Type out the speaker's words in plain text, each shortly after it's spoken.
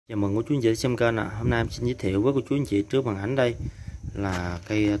Chào mừng cô chú anh chị xem kênh ạ. Hôm nay em xin giới thiệu với cô chú anh chị trước màn ảnh đây là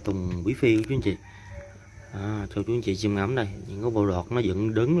cây Tùng Quý phi của chú anh chị. Cho chú anh chị chiêm ngắm đây, những cái bộ đọt nó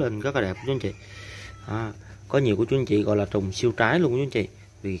dựng đứng lên rất là đẹp của chú anh chị. Có nhiều của chú anh chị gọi là trùng siêu trái luôn của chú anh chị,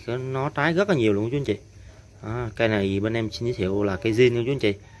 vì nó trái rất là nhiều luôn của chú anh chị. Cây này bên em xin giới thiệu là cây zin của chú anh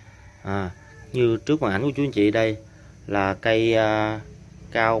chị. Như trước màn ảnh của chú anh chị đây là cây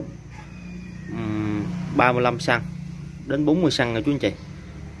cao 35 cm đến 40 cm của chú anh chị.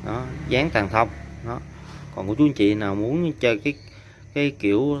 Đó, dáng tàn thông đó. Còn của chú anh chị nào muốn chơi cái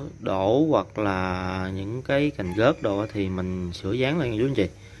kiểu đổ hoặc là những cái cành rớt đồ thì mình sửa dáng lên chú anh chị.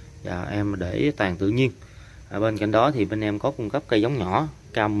 Và em để tàn tự nhiên. Bên cạnh đó thì bên em có cung cấp cây giống nhỏ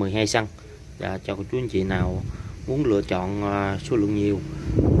cao 12 cm và cho chú anh chị nào muốn lựa chọn số lượng nhiều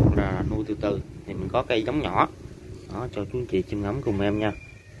hoặc là nuôi từ từ thì mình có cây giống nhỏ đó, cho chú anh chị chiêm ngắm cùng em nha.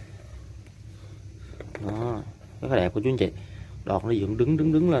 Đó, rất là đẹp của chú anh chị, đọt nó dựng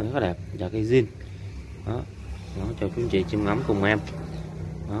đứng lên rất là đẹp, và cây zin đó, cho chú anh chị chiêm ngắm cùng em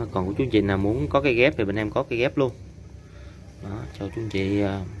đó. Còn của chú anh chị nào muốn có cây ghép thì bên em có cây ghép luôn đó, cho chú anh chị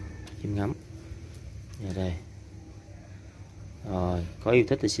chiêm ngắm. Và đây rồi, có yêu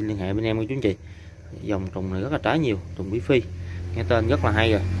thích thì xin liên hệ bên em với chú anh chị. Dòng trùng này rất là trái nhiều, Tùng Quý phi nghe tên rất là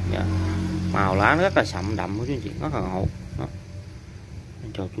hay rồi. Màu lá nó rất là sậm đậm của chú anh chị, rất là ngộ đó.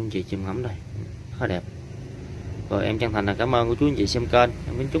 Cho chú anh chị chiêm ngắm đây, rất là đẹp. Rồi em chân thành là cảm ơn của chú anh chị xem kênh.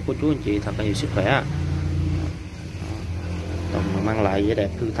 Em kính chúc của chú anh chị thật là nhiều sức khỏe. Tùng mang lại vẻ đẹp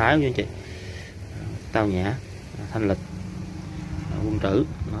thư thái của chú anh chị, tao nhã, thanh lịch, quân trữ,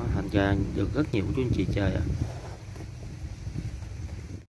 nó thành ra được rất nhiều của chú anh chị chơi.